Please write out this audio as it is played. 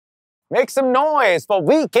Make some noise for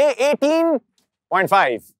VK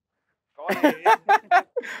 18.5.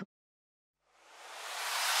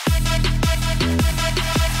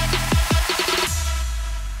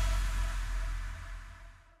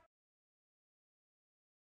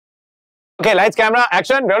 Okay, lights, camera,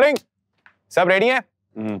 action, rolling. सब ready है?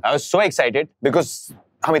 I was so excited because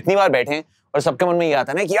हम इतनी बार बैठे हैं और सबके मन में ये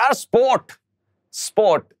आता है ना कि यार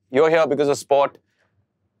sport, you're here because of sport.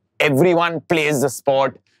 Everyone plays the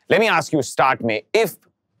sport. Let me ask you, start में, if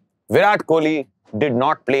Virat Kohli did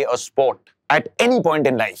not play a sport at any point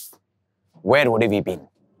in life, where would he be been?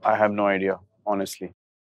 I have no idea, honestly.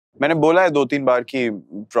 मैंने बोला है 2-3 बार कि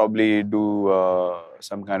probably do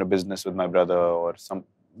some kind of business with my brother or some,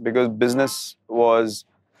 because business was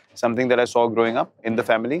something that I saw growing up in the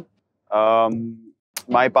family.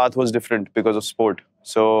 My path was different because of sport.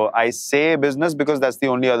 So I say business because that's the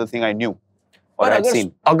only other thing I knew or had seen.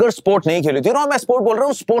 अगर sport नहीं खेली थी, मैं sport बोल रहा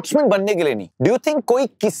हूँ, sportsman बनने के लिए नहीं. Do you think कोई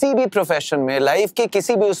किसी भी profession में, life के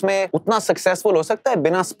किसी भी उसमें उतना successful हो सकता है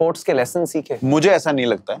बिना sports के lesson सीखे? मुझे ऐसा नहीं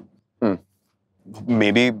लगता है.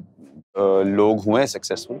 Maybe लोग हुए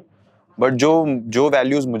successful, but जो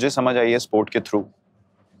values मुझे समझ आई है sport के through,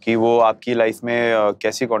 कि वो आपकी लाइफ में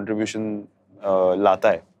कैसी कंट्रीब्यूशन लाता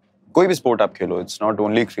है. कोई भी स्पोर्ट आप खेलो, it's not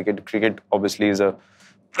only cricket. Cricket obviously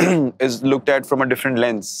is looked at from a different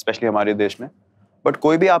lens, specially हमारे देश में. बट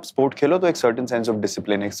कोई भी आप स्पोर्ट खेलो तो एक सर्टेन सेंस ऑफ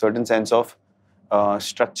डिसिप्लिन, एक सर्टेन सेंस ऑफ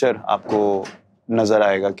स्ट्रक्चर आपको नजर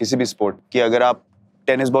आएगा किसी भी स्पोर्ट. कि अगर आप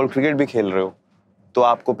टेनिस बॉल क्रिकेट भी खेल रहे हो तो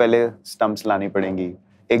आपको पहले स्टंप्स लानी पड़ेंगी,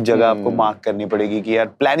 एक जगह आपको मार्क करनी पड़ेगी कि यार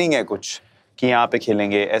प्लानिंग है कुछ, कि यहाँ पे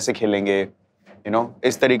खेलेंगे, ऐसे खेलेंगे, you know,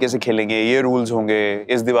 इस तरीके से खेलेंगे, ये रूल्स होंगे,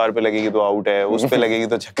 इस दीवार पे लगेगी तो आउट है, उस पे लगेगी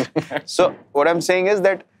तो छक्का. So what I'm saying is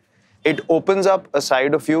that it opens up a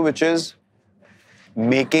side of you which is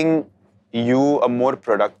making you a more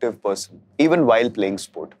productive person even while playing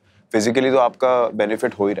sport. Physically तो आपका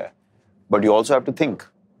benefit हो ही रहा है, but you also have to think.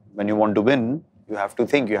 When you want to win, you have to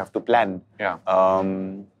think, you have to plan.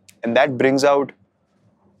 And that brings out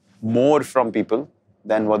more from people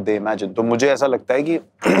than what they imagine. तो मुझे ऐसा लगता है कि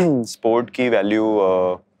sport की value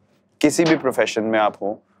किसी भी profession में आप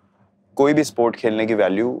हो, कोई भी स्पोर्ट खेलने की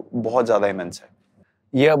वैल्यू बहुत ज्यादा इमेंस है.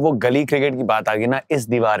 ये अब वो गली क्रिकेट की बात आ गई ना, इस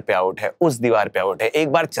दीवार पे आउट है, उस दीवार पे आउट है.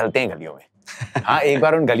 एक बार चलते हैं गलियों में. हाँ, एक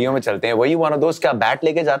बार उन गलियों में चलते हैं. वही वन ऑफ दोस्त, क्या बैट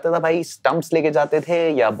लेके जाते था भाई, स्टंप्स लेके जाते थे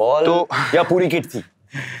या बॉल तो, या पूरी किट थी?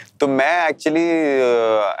 तो मैं एक्चुअली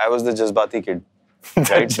आई वाज द जज्बाती kid,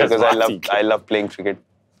 right, because I love playing cricket.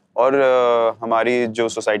 और हमारी जो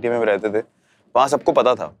सोसाइटी में रहते थे वहाँ सबको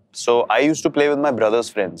पता था. सो I used to play with my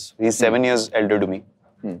brothers friends. He is 7 years elder to me.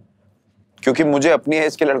 क्योंकि मुझे अपनी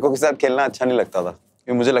एज के लड़कों के साथ खेलना अच्छा नहीं लगता था,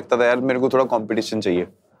 क्योंकि मुझे लगता था यार मेरे को थोड़ा कंपटीशन चाहिए,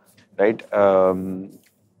 right.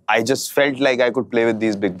 I just felt like I could play with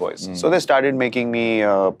these big boys. So they started making me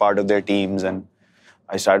part of their teams and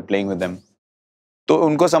I start playing with them. तो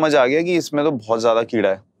उनको समझ आ गया कि इसमें तो बहुत ज्यादा कीड़ा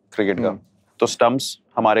है क्रिकेट का. तो स्टंप्स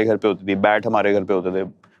हमारे घर पे होती थी, बैट हमारे घर पे होते थे,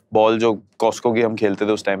 बॉल जो कॉस्को की हम खेलते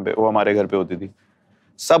थे उस टाइम पे वो हमारे घर पे होती थी.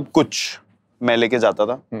 सब कुछ मैं लेके जाता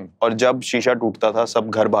था. और जब शीशा टूटता था सब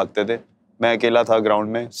घर भागते थे. मैं अकेला था ग्राउंड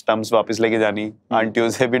में, स्टंप्स वापस लेके जानी, आंटियों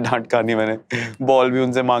से भी डांट खानी मैंने, बॉल भी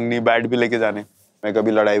उनसे मांगनी, बैट भी लेके जाने. मैं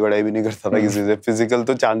कभी लड़ाई वड़ाई भी नहीं करता था किसी से. फिजिकल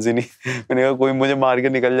तो चांस ही नहीं. मैंने कहा कोई मुझे मार के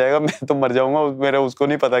निकल जाएगा, मैं तो मर जाऊंगा, मेरा उसको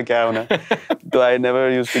नहीं पता क्या होना. तो I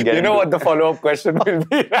never used to get. You know what the follow up question will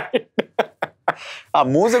be, right? हाँ,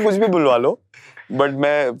 मुंह से कुछ भी बुलवा लो, बट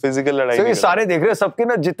मैं फिजिकल लड़ाई नहीं. सारे देख रहे हैं, सबके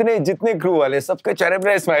ना जितने क्रू वाले, सबके चेहरे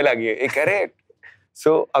पे स्माइल आ गई है. एक कह रहे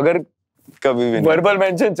सो अगर कभी भी वर्बल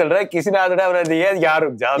मेंशन चल रहा है, किसी ने आदड़ा दिया यार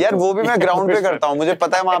रुक जा. यार वो भी मैं ग्राउंड पे करता हूँ, मुझे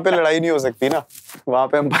पता है वहां पे लड़ाई नहीं हो सकती ना, वहां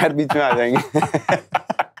पे अंपायर बीच में आ जाएंगे.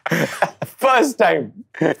 First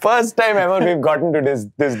time ever we've gotten to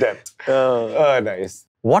this depth. Nice.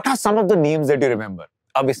 What are some of the names that you remember?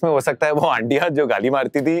 अब इसमें हो सकता है वो आंटियां जो गाली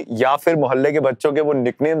मारती थी या फिर मोहल्ले के बच्चों के वो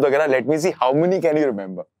निकनेम्स वगैरह. Let me see, how many can you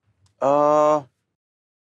remember?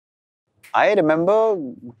 I remember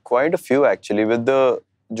quite a few actually with the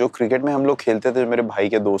जो क्रिकेट में हम लोग खेलते थे. मेरे भाई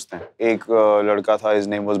के दोस्त हैं, एक लड़का था, his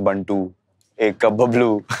name was बंटू, एक का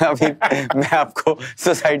बबलू. अभी मैं आपको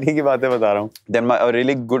सोसाइटी की बातें बता रहा हूँ. Then a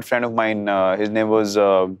really good friend of mine, his name was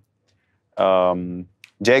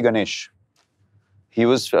Jay Ganesh. He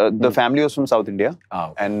was the family was from South India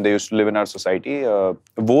and they used to live in our society.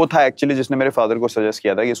 वो था एक्चुअली जिसने मेरे फादर को सजेस्ट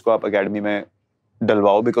किया था कि इसको आप एकेडमी में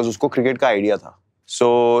डलवाओ, बिकॉज उसको क्रिकेट का आइडिया था. सो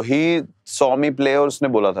ही सॉ मी प्ले और उसने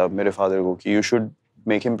बोला था मेरे फादर को कि you should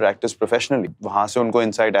make him practice professionally. वहां से उनको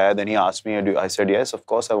इनसाइट आया. Then he asked me, I said yes of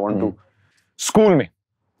course I want to. School में,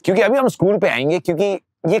 क्योंकि अभी हम स्कूल पे आएंगे, क्योंकि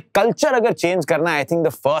ये कल्चर अगर चेंज करना है, I think the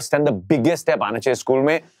first and the biggest step आना चाहिए स्कूल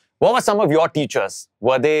में. What were some of your teachers?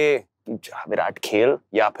 Were they Virat खेल,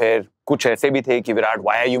 या फिर कुछ ऐसे भी थे कि Virat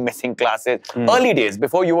why are you missing classes? Early days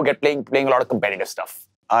before you were playing a lot of competitive stuff.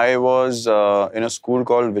 I was in a school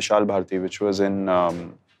called Vishal Bharti, which was in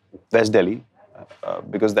West Delhi,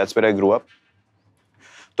 because that's where I grew up.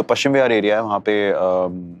 तो Paschim Vihar area है, वहाँ पे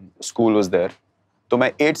school was there. तो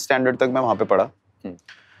मैं 8th standard तक मैं वहाँ पे पढ़ा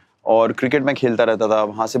और क्रिकेट में खेलता रहता था.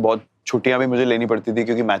 वहाँ से बहुत छुट्टियाँ भी मुझे लेनी पड़ती थी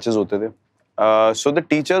क्योंकि मैचेस होते थे. So the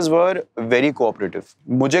teachers were very cooperative.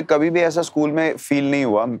 मुझे कभी भी ऐसा स्कूल में फील नहीं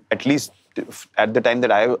हुआ, at least at the time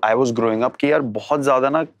that I was growing up, कि यार बहुत ज़्यादा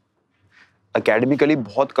ना एकेडमिकली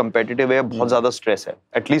बहुत कम्पिटिटिव है, बहुत ज़्यादा स्ट्रेस है,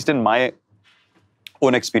 at least in my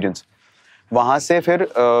own experience. वहाँ से फिर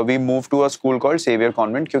we move to a school called saviour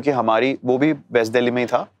convent, क्योंकि हमारी वो भी वेस्ट दिल्ली में ही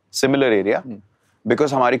था, सिमिलर एरिया,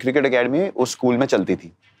 बिकॉज हमारी क्रिकेट अकेडमी उस स्कूल में चलती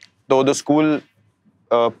थी. तो the school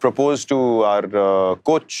propose to our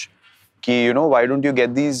coach कि you know why don't you get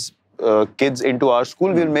these kids into our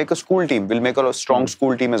school, we'll make a school team, we'll make a strong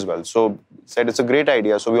school team as well. So said it's a great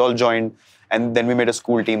idea, so we all joined and then we made a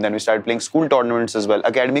school team, then we started playing school tournaments as well.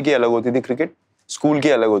 Academy की अलग होती थी cricket, school की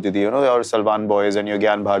अलग होती थी, you know, your Salvan boys and your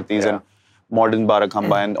Gyan Bhartis and modern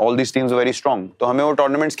Barakhamba and all these teams were very strong. तो हमें वो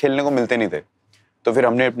tournaments खेलने को मिलते नहीं थे, तो फिर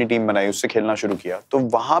हमने अपनी टीम बनाई, उससे खेलना शुरू किया. तो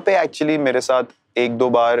वहाँ पे एक्चुअली मेरे साथ एक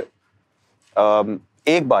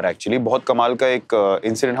बार एक्चुअली बहुत कमाल का एक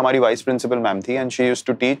इंसिडेंट. हमारी वाइस प्रिंसिपल मैम थी and she used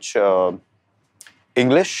to teach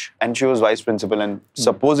English and she was vice principal and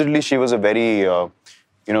supposedly she was a very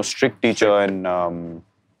you know strict teacher and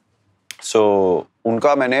so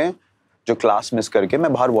उनका मैंने जो क्लास मिस करके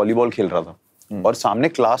मैं बाहर वॉलीबॉल खेल रहा था और सामने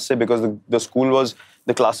क्लास से, because the school was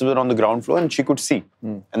the classes were on the ground floor and she could see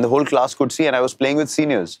and the whole class could see and I was playing with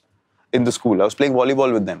seniors in the school. I was playing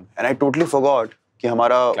volleyball with them and I totally forgot कि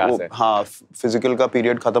हमारा वो हाँ physical का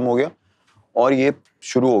period खत्म हो गया और ये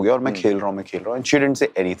शुरू हो गया और मैं खेल रहा हूँ and she didn't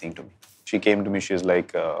say anything to me. She came to me, she is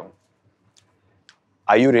like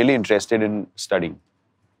are you really interested in studying?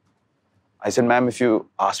 I said ma'am if you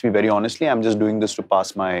ask me very honestly I am just doing this to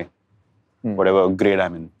pass my whatever grade I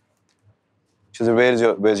am in. She said where's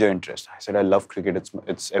your interest? I said I love cricket,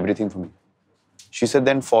 it's everything for me. She said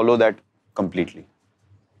then follow that completely.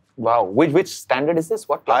 Wow. Which standard is this?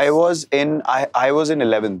 What class? I was in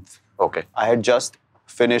 11th. Okay. I had just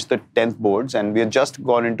finished the 10th boards and we had just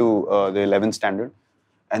gone into the 11th standard.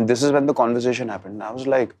 And this is when the conversation happened. I was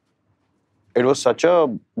like, it was such a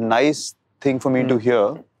nice thing for me to hear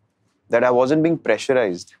that I wasn't being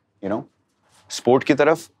pressurized, you know. Sport की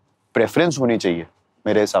तरफ preference होनी चाहिए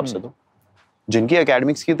मेरे हिसाब से. तो जिनकी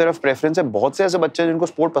academics की तरफ preference है, बहुत से ऐसे बच्चे जिनको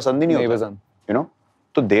sport पसंद ही नहीं होता, you know.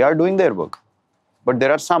 तो they are doing their work. But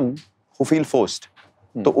there are some who feel forced.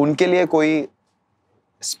 तो उनके लिए कोई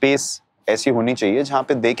space ऐसी होनी चाहिए जहाँ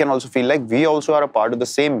पे they can also feel like we also are a part of the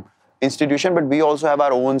same institution, but we also have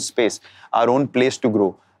our own space, our own place to grow,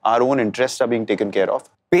 our own interests are being taken care of.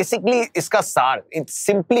 Basically, इसका सार, it's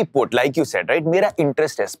simply put, like you said, right? मेरा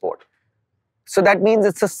interest है sport. So that means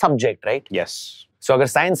it's a subject, right? Yes. So अगर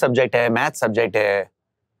science subject है, math subject है,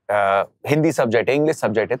 Hindi subject है, English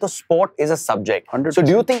subject है, तो sport is a subject. 100%. So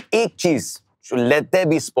do you think एक चीज, so let there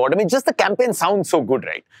be sport? I mean, just the campaign sounds so good,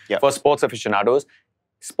 right? Yeah. For sports aficionados,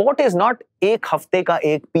 sport is not एक हफ्ते का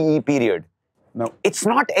एक PE period. No. It's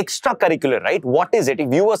not extracurricular, right? What is it?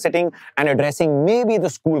 If you were sitting and addressing maybe the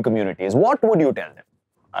school communities, what would you tell them?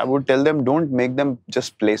 I would tell them don't make them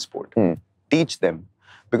just play sport. Teach them.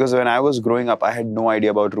 Because when I was growing up, I had no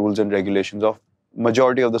idea about rules and regulations of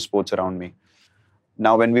majority of the sports around me.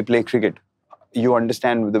 Now when we play cricket, you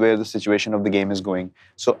understand where the situation of the game is going.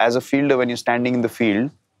 So as a fielder, when you're standing in the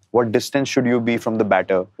field, what distance should you be from the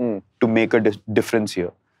batter to make a difference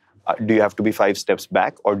here? Do you have to be 5 steps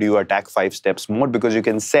back or do you attack 5 steps more? Because you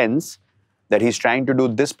can sense that he's trying to do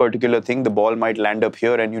this particular thing. The ball might land up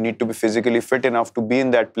here and you need to be physically fit enough to be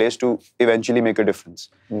in that place to eventually make a difference.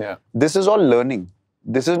 Yeah. This is all learning.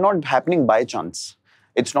 This is not happening by chance.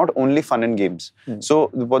 It's not only fun and games. So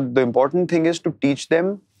what the important thing is to teach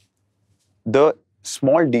them the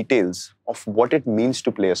small details of what it means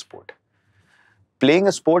to play a sport. Playing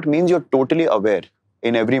a sport means you're totally aware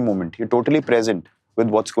in every moment. You're totally present with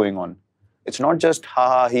what's going on. It's not just ha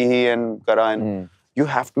ha he and kara and you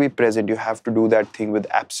have to be present. You have to do that thing with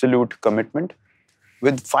absolute commitment,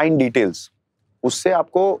 with fine details. उससे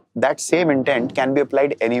आपको that same intent can be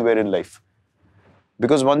applied anywhere in life.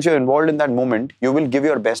 Because once you're involved in that moment, you will give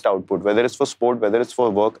your best output, whether it's for sport, whether it's for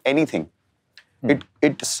work, anything.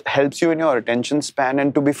 It helps you in your attention span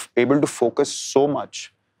and to be able to focus so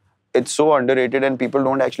much. It's so underrated and people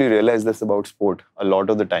don't actually realize this about sport a lot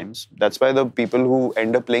of the times. That's why the people who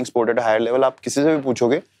end up playing sport at a higher level, आप किसी से भी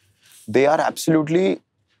पूछोगे, they are absolutely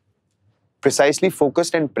precisely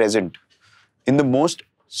focused and present in the most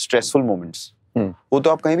stressful moments, वो तो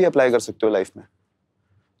आप कहीं भी अप्लाई कर सकते हो लाइफ में.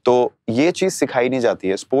 तो ये चीज सिखाई नहीं जाती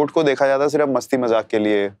है. स्पोर्ट को देखा जाता है सिर्फ मस्ती मजाक के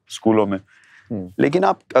लिए स्कूलों में. लेकिन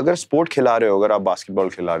आप अगर स्पोर्ट खिला रहे हो, अगर आप बास्केटबॉल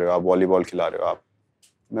खिला रहे हो, आप वॉलीबॉल खिला रहे हो, आप,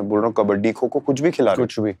 मैं बोल रहा हूँ कबड्डी, खो खो, कुछ भी खिला रहे हो,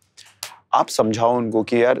 कुछ भी, आप समझाओ उनको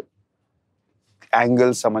कि यार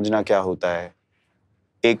एंगल समझना क्या होता है,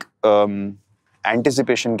 एक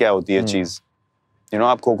एंटिसिपेशन क्या होती है चीज.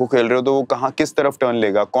 आप खो खो खेल रहे हो तो वो कहाँ किस तरफ टर्न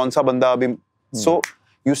लेगा, कौन सा बंदा अभी. So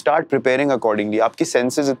you start preparing accordingly. आपकी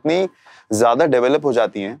सेंसेस इतनी ज्यादा डेवलप हो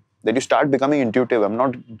जाती हैं that you start becoming intuitive. I'm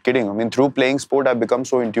not kidding. I mean, through playing sport, I've become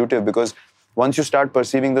so intuitive because once you start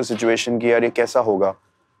perceiving the situation कि यार ये कैसा होगा,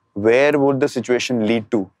 where would the situation lead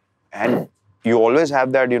to, and you always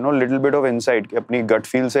have that little bit of insight कि अपनी gut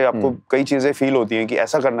feel से आपको कई चीजें feel होती हैं कि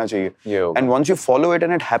ऐसा करना चाहिए. And once you follow it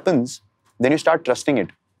and it happens, then you start trusting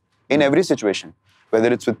it in every situation,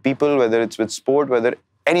 whether it's with people, whether it's with sport, whether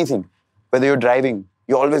anything, whether you're driving,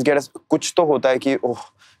 you always get कुछ तो होता है कि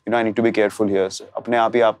I need to be careful here. अपने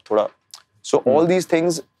आप ही आप थोड़ा. So all these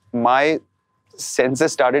things, my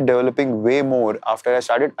senses started developing way more after I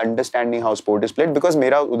started understanding how sport is played because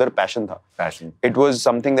मेरा उधर passion था. It was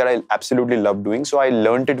something that I absolutely loved doing. So I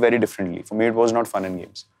learned it very differently. For me, it was not fun and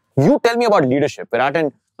games. You tell me about leadership, Virat,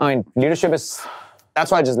 and I mean, leadership is,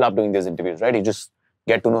 that's why I just love doing these interviews, right? You just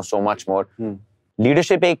get to know so much more.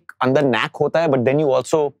 Leadership एक अंदर knack होता है, but then you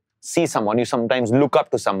also see someone, you sometimes look up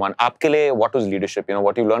to someone. आपके लिए what was leadership?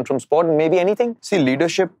 What you learned from sport, maybe anything? See,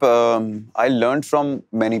 leadership, I learned from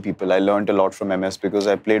many people. I learned a lot from MS because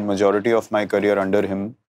I played majority of my career under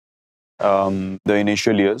him, the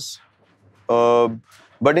initial years.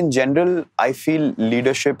 But in general, I feel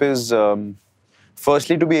leadership is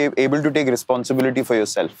firstly to be able to take responsibility for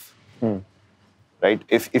yourself. Right?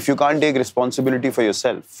 If you can't take responsibility for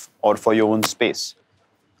yourself or for your own space,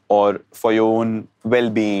 or for your own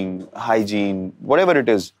well-being, hygiene, whatever it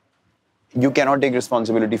is, you cannot take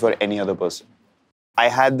responsibility for any other person. I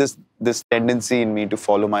had this tendency in me to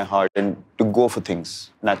follow my heart and to go for things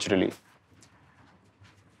naturally.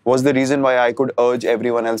 Was the reason why I could urge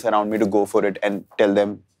everyone else around me to go for it and tell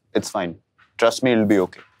them, it's fine. Trust me, it'll be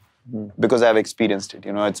okay. Because I've experienced it.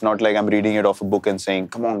 It's not like I'm reading it off a book and saying,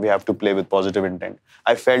 come on, we have to play with positive intent.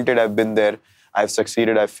 I felt it, I've been there, I've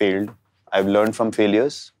succeeded, I've failed. I've learned from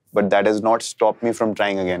failures. But that has not stopped me from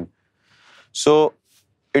trying again. So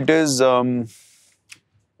it is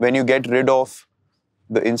when you get rid of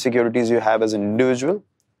the insecurities you have as an individual,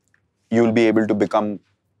 you'll be able to become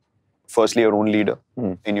firstly your own leader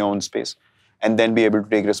in your own space, and then be able to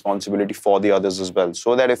take responsibility for the others as well.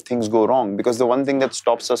 So that if things go wrong, because the one thing that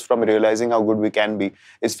stops us from realizing how good we can be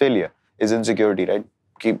is failure, is insecurity, right?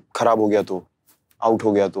 कि खराब हो गया तो, out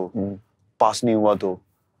हो गया तो, pass नहीं हुआ तो,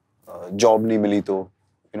 job नहीं मिली तो,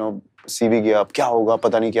 CV गया, अब क्या होगा,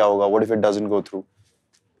 पता नहीं क्या होगा, what if it doesn't go through,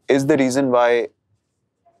 is the reason why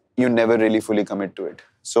you never really fully commit to it.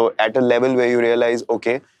 So at a level where you realize,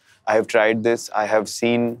 okay, I have tried this, I have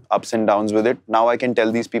seen ups and downs with it, now I can tell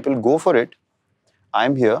these people, go for it,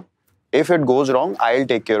 I'm here, if it goes wrong, I'll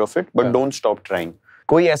take care of it, but don't stop trying.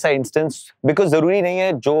 कोई ऐसा instance, because ज़रूरी नहीं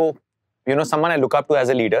है जो, someone I look up to as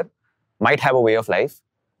a leader might have a way of life,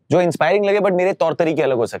 जो inspiring लगे but मेरे तौर तरीके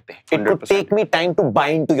अलग हो सकते हैं. It could take me time to buy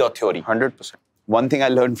into your theory. 100%. One thing I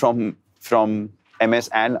learned from MS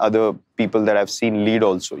and other people that I've seen lead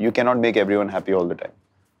also, you cannot make everyone happy all the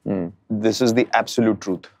time. This is the absolute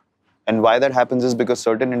truth. And why that happens is because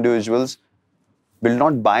certain individuals will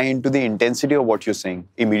not buy into the intensity of what you're saying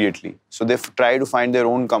immediately. So they try to find their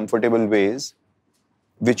own comfortable ways,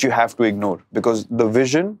 which you have to ignore because the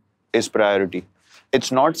vision is priority. It's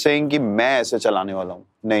not saying कि मैं ऐसे चलाने वाला हूँ.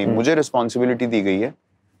 नहीं, मुझे responsibility दी गई है.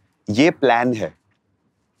 ये plan है.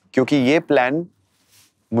 क्योंकि ये plan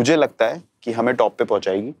मुझे लगता है कि हमें top पे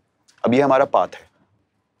पहुँचाएगी. अब ये हमारा path है.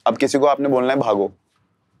 अब किसी को आपने बोलना है भागो,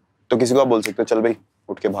 तो किसी को आप बोल सकते हो चल भाई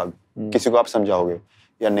उठ के भाग. किसी को आप समझाओगे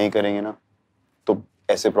या नहीं करेंगे ना तो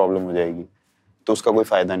ऐसे प्रॉब्लम हो जाएगी, तो उसका कोई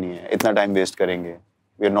फायदा नहीं है. इतना टाइम वेस्ट करेंगे.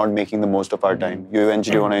 We are not making the most of our time. You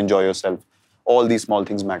eventually want to enjoy yourself. All these small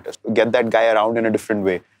things matter. Get that guy around in a different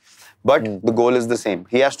way. But the goal is the same.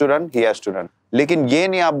 He has to run, he has to run. लेकिन ये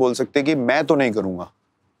नहीं आप बोल सकते कि मैं तो नहीं करूँगा.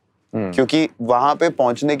 क्योंकि वहाँ पे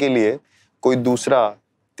पहुँचने के लिए कोई दूसरा,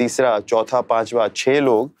 तीसरा, चौथा, पांचवा, 6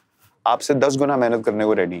 लोग आपसे 10 गुना मेहनत करने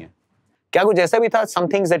को रेडी हैं. क्या कुछ ऐसा भी था, some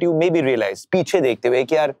things that you maybe realized पीछे देखते हुए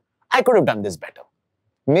कि यार I could have done this better.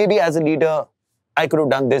 Maybe as a leader I could have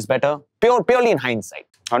done this better. Purely in hindsight.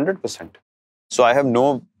 100%. So I have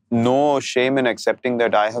no shame in accepting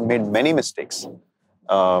that I have made many mistakes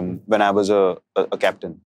when I was a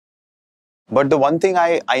captain. But the one thing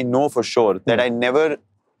I know for sure that I never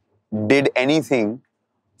did anything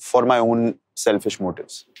for my own selfish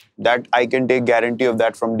motives. That I can take guarantee of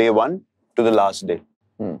that from day one to the last day.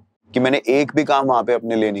 कि मैंने एक भी काम वहाँ पे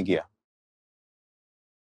अपने लिए नहीं किया.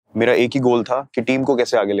 मेरा एक ही गोल था कि टीम को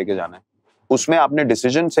कैसे आगे लेके जाना है. उसमें आपने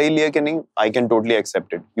डिसीजन सही लिया कि नहीं, I can totally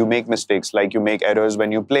accept it. You make mistakes, like you make errors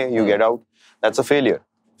when you play, you get out. That's a failure.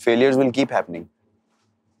 Failures will keep happening.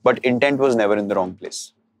 But intent was never in the wrong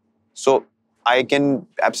place. So I can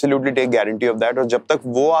absolutely take guarantee of that. और जब तक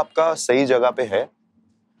वो आपका सही जगह पे है,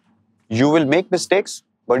 you will make mistakes,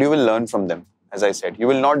 but you will learn from them. As I said, you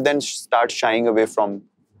will not then start shying away from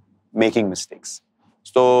making mistakes.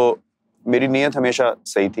 So मेरी नीयत हमेशा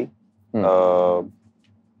सही थी.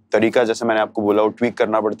 तरीका जैसे मैंने आपको बोला वो ट्वीक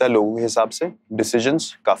करना पड़ता है लोगों के हिसाब से.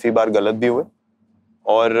 डिसीजंस काफी बार गलत भी हुए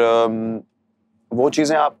और वो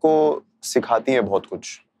चीजें आपको सिखाती हैं बहुत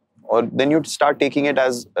कुछ. और then you start taking it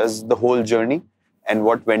as the whole journey and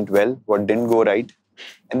what went well, what didn't go right,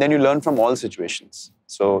 and then you learn from all situations.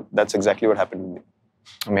 So that's exactly what happened with me.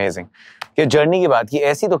 Amazing. ये journey की बात की,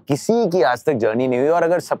 ऐसी तो किसी की आज तक जर्नी नहीं हुई और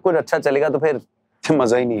अगर सब कुछ अच्छा चलेगा तो फिर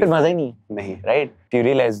मजा ही नहीं. फिर मजा ही नहीं. नहीं. Right? You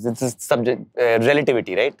realize this is subject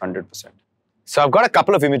relativity, right? 100%. So I've got a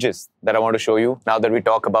couple of images that I want to show you now that we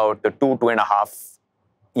talk about the 2.5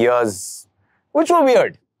 years, which were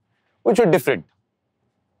weird, which were different.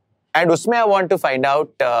 And उसमें I want to find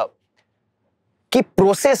out कि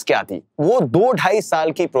process क्या थी, वो 2-2.5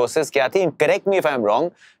 साल की process क्या थी. And correct me if I'm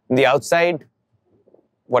wrong, the outside,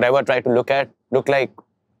 whatever I try to look like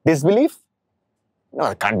disbelief. No,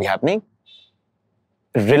 that can't be happening.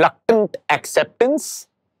 Reluctant acceptance,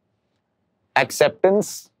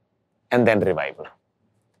 and then revival.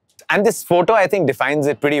 And this photo, I think, defines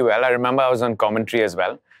it pretty well. I remember I was on commentary as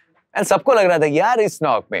well. And सबको लग रहा था यार इस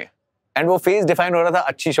knock में. And वो face define हो रहा था,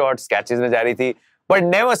 अच्छी shots, catches में जा रही थी. But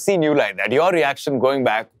never seen you like that. Your reaction going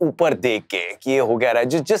back, ऊपर देख के कि ये हो गया रहा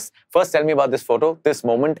है. Just first tell me about this photo, this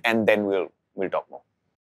moment, and then we'll talk more.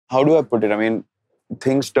 How do I put it? I mean,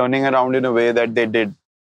 things turning around in a way that they did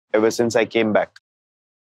ever since I came back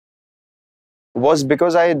was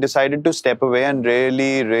because I decided to step away and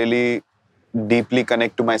really, really deeply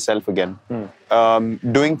connect to myself again.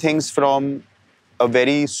 Doing things from a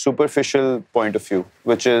very superficial point of view,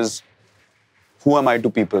 which is, who am I to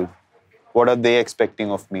people? What are they expecting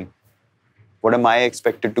of me? What am I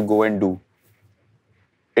expected to go and do?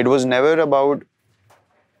 It was never about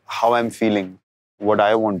how I'm feeling, what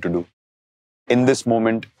I want to do. In this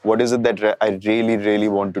moment, what is it that I really, really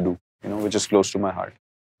want to do, which is close to my heart.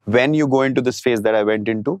 When you go into this phase that I went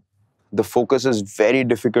into, the focus is very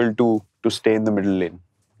difficult to stay in the middle lane,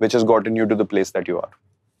 which has gotten you to the place that you are.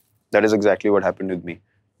 That is exactly what happened with me.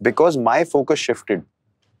 Because my focus shifted,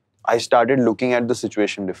 I started looking at the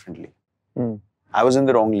situation differently. I was in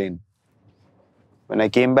the wrong lane. When I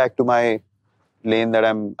came back to my lane that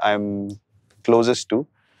I'm closest to,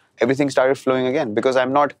 everything started flowing again because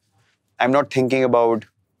I'm not thinking about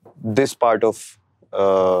this part of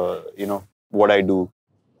what I do.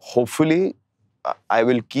 Hopefully, I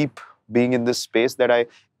will keep being in this space that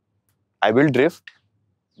I will drift,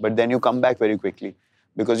 but then you come back very quickly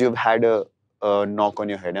because you've had a knock on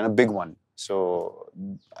your head and a big one. So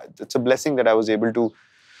it's a blessing that I was able to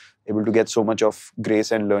get so much of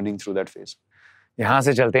grace and learning through that phase. यहाँ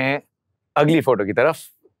से चलते हैं अगली photo की तरफ.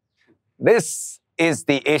 This is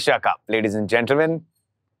the Asia Cup, ladies and gentlemen.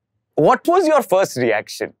 What was your first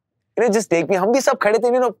reaction? Just take me. हम भी सब खड़े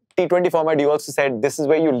थे, T20 format. You also said this is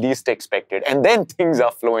where you least expected, and then things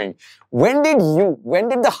are flowing. When did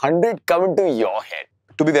the 100 come into your head?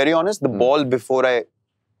 To be very honest, the ball before I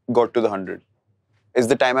got to the 100 is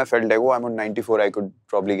the time I felt like, oh, I'm on 94, I could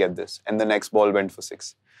probably get this. And the next ball went for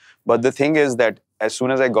 6. But the thing is that as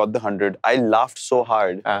soon as I got the 100, I laughed so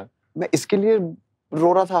hard. मैं इसके लिए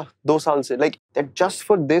रो रहा था 2 साल से. Like that just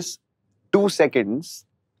for this 2 seconds,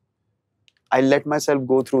 I let myself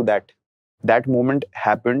go through that. That moment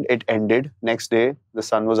happened, it ended. Next day, the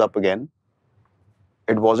sun was up again.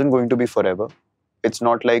 It wasn't going to be forever. It's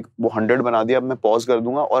not like वो 100 बना दिया, अब मैं pause कर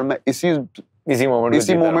दूंगा और मैं इसी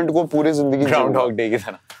moment को पूरी जिंदगी Groundhog Day की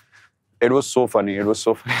तरह. It was so funny.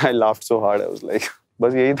 I laughed so hard. I was like,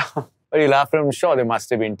 बस यही था. But you laughed, I'm sure there must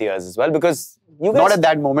have been tears as well because you guys... Not at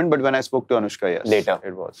that moment, but when I spoke to Anushka, yes. Later.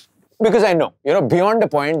 It was. Because I know, beyond the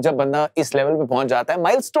point, जब बंदा इस level पे पहुंच जाता है,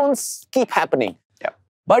 milestones keep happening. Yeah.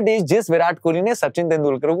 But जिस विराट कोहली ने सचिन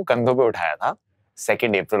तेंदुलकर को कंधों पे उठाया था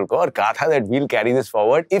 2nd April को और कहा था that we'll carry this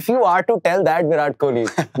forward. If you are to tell that Virat Kohli,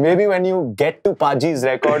 maybe when you get to Paji's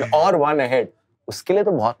record or one ahead, उसके लिए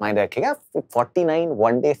तो बहुत मायने रखेगा. 49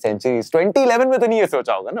 one-day centuries. 2011 में तो नहीं ये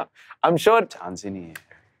सोचा होगा ना. I'm sure. Chance ही नहीं है.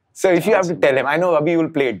 So if you have to tell him, I know Abhi you'll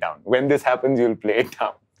play it down. When this happens, you'll play it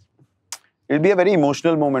down. It'll be a very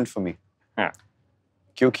emotional moment for me. Yeah.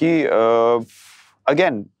 क्योंकि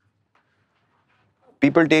again,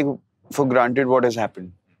 people take for granted what has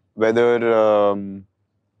happened. Whether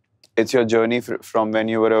it's your journey from when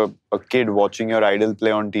you were a kid watching your idol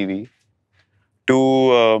play on TV,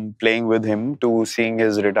 to playing with him, to seeing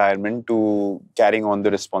his retirement, to carrying on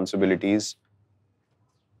the responsibilities,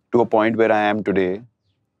 to a point where I am today,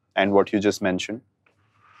 and what you just mentioned.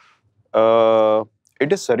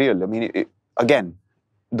 It is surreal. I mean, again,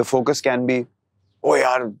 the focus can be, oh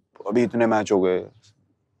yaar, abhi itne match ho gaye.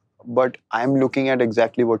 But I'm looking at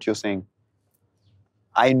exactly what you're saying.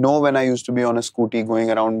 I know when I used to be on a scooty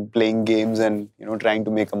going around playing games and trying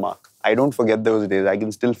to make a mark. I don't forget those days. I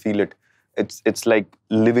can still feel it. It's like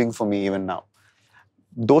living for me even now.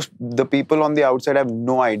 The people on the outside have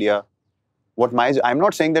no idea what I'm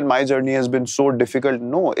not saying that my journey has been so difficult.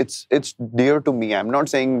 No, it's dear to me. I'm not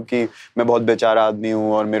saying कि मैं बहुत बेचारा आदमी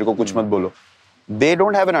हूँ और मेरे को कुछ मत बोलो. They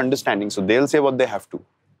don't have an understanding, so they'll say what they have to.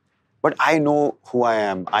 But I know who I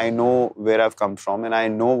am. I know where I've come from, and I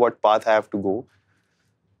know what path I have to go.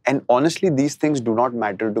 And honestly, these things do not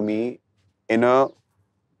matter to me in a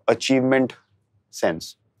achievement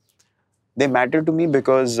sense. They matter to me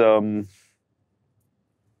because the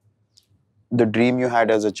dream you had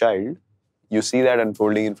as a child, you see that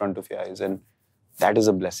unfolding in front of your eyes, and that is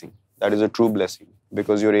a blessing. That is a true blessing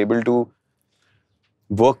because you're able to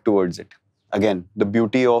work towards it. Again, the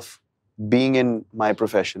beauty of being in my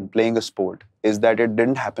profession, playing a sport, is that it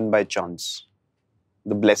didn't happen by chance.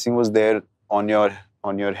 The blessing was there on your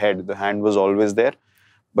head. The hand was always there,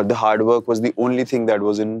 but the hard work was the only thing that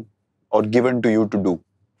was in or given to you to do.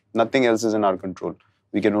 Nothing else is in our control.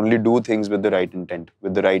 We can only do things with the right intent,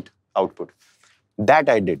 with the right output. That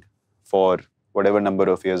I did for whatever number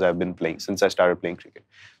of years I've been playing, since I started playing cricket.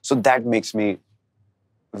 So that makes me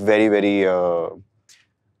very, very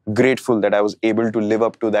grateful that I was able to live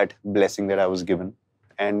up to that blessing that I was given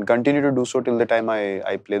and continue to do so till the time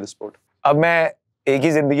I play the sport. अब मैं एक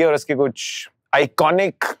ही जिंदगी और उसके कुछ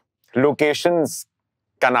iconic locations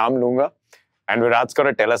का नाम लूंगा and Virat's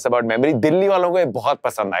gonna tell us about memory. Delhi वालों को ये बहुत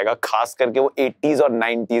पसंद आएगा, खास करके वो 80s और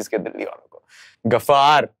 90s के दिल्ली वालों को.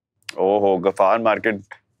 गफार. ओहो, गफार मार्केट.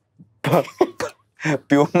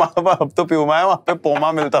 प्यूमा, अब तो प्यूमा है, वहाँ पे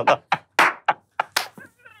पोमा मिलता था.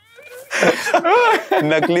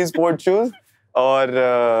 नकली स्पोर्ट शूज और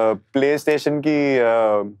प्ले स्टेशन की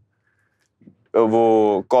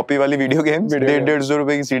वो कॉपी वाली वीडियो गेम्स 150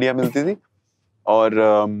 रुपए की सीडियां मिलती थी और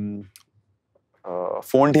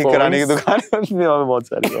फोन ठीक कराने की दुकान बहुत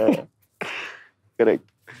सारी है. करेक्ट.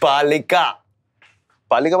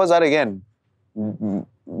 पालिका बाजार अगेन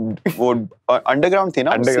वो अंडरग्राउंड थी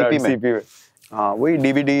ना सीपी में. हाँ, वही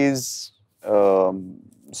डीवीडीज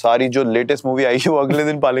सारी जो लेटेस्ट मूवी आई है वो अगले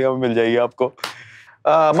दिन पालिका में मिल जाएगी आपको.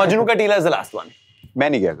 मजनू का टीला इज द लास्ट वन. मैं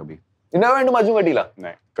नहीं गया कभी. You never went to Majnu का टीला?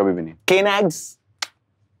 नहीं, कभी भी नहीं. केनाग्स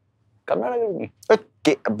कमला नगर में.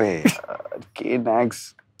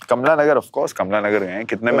 केनाग्स कमला नगर, ऑफ कोर्स कमला नगर गए हैं.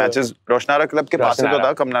 कितने मैचेस रोशनारा क्लब के पास ही तो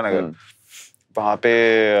था कमला नगर. वहाँ पे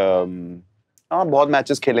हाँ बहुत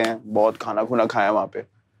मैचेस खेले हैं, बहुत खाना खुना खाया वहाँ पे.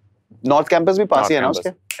 नॉर्थ कैंपस भी पास ही है ना उसके.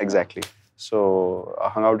 Exactly. So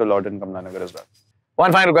hung out a lot in Kamala Nagar as well.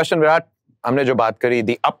 One final question, Virat. हमने जो बात करी,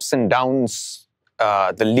 the ups and downs,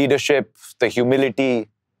 the leadership, the humility,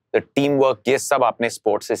 the teamwork, ये सब आपने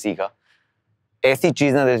स्पोर्ट्स से सीखा. ऐसी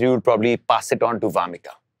चीजें that you would probably pass it on to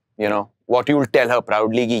Vamika. You know, what you will tell her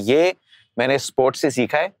proudly कि ये मैंने स्पोर्ट्स से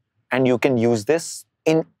सीखा है and you can use this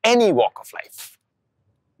in any walk of life.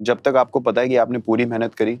 जब तक आपको पता है कि आपने पूरी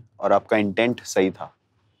मेहनत करी और आपका इंटेंट सही था.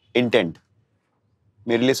 इंटेंट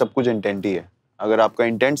मेरे लिए सब कुछ इंटेंट ही है. अगर आपका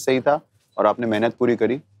इंटेंट सही था और आपने मेहनत पूरी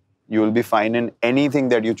करी, you will be fine in anything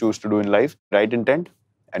that you choose to do in life. Right intent,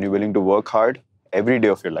 and you're willing to work hard every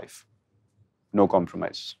day of your life. No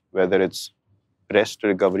compromise. Whether it's rest,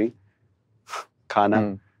 recovery, खाना,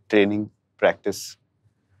 training, practice,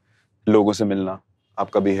 लोगों से मिलना,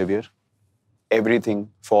 आपका behavior, everything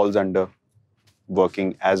falls under working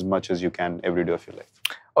as much as you can every day of your life.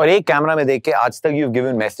 और एक camera में देख के आज तक you've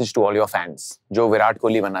given message to all your fans जो विराट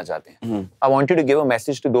कोहली बनना चाहते हैं. I want you to give a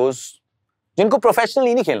message to those जिनको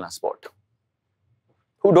प्रोफेशनली नहीं खेलना sport,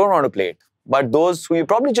 who don't want to play it, but those who you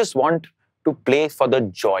probably just want to play for the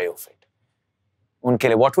joy of it. उनके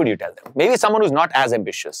लिए what would you tell them? Maybe someone who's not as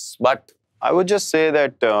ambitious, but I would just say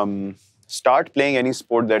that start playing any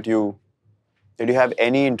sport that you have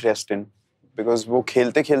any interest in, because वो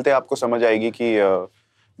खेलते खेलते आपको समझ आएगी कि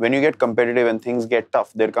when you get competitive and things get tough,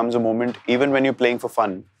 there comes a moment, even when you're playing for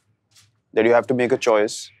fun, that you have to make a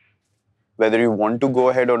choice whether you want to go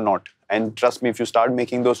ahead or not. And trust me, if you start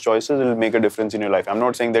making those choices, it will make a difference in your life. I'm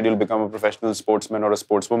not saying that you'll become a professional sportsman or a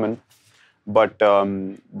sportswoman, but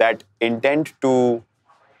that intent to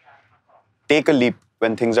take a leap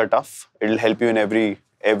when things are tough. It'll help you in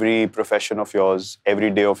every profession of yours, every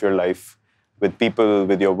day of your life, with people,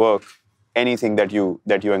 with your work, anything that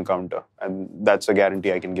you encounter, and that's a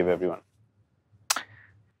guarantee I can give everyone.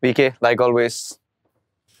 VK, like always,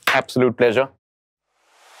 absolute pleasure.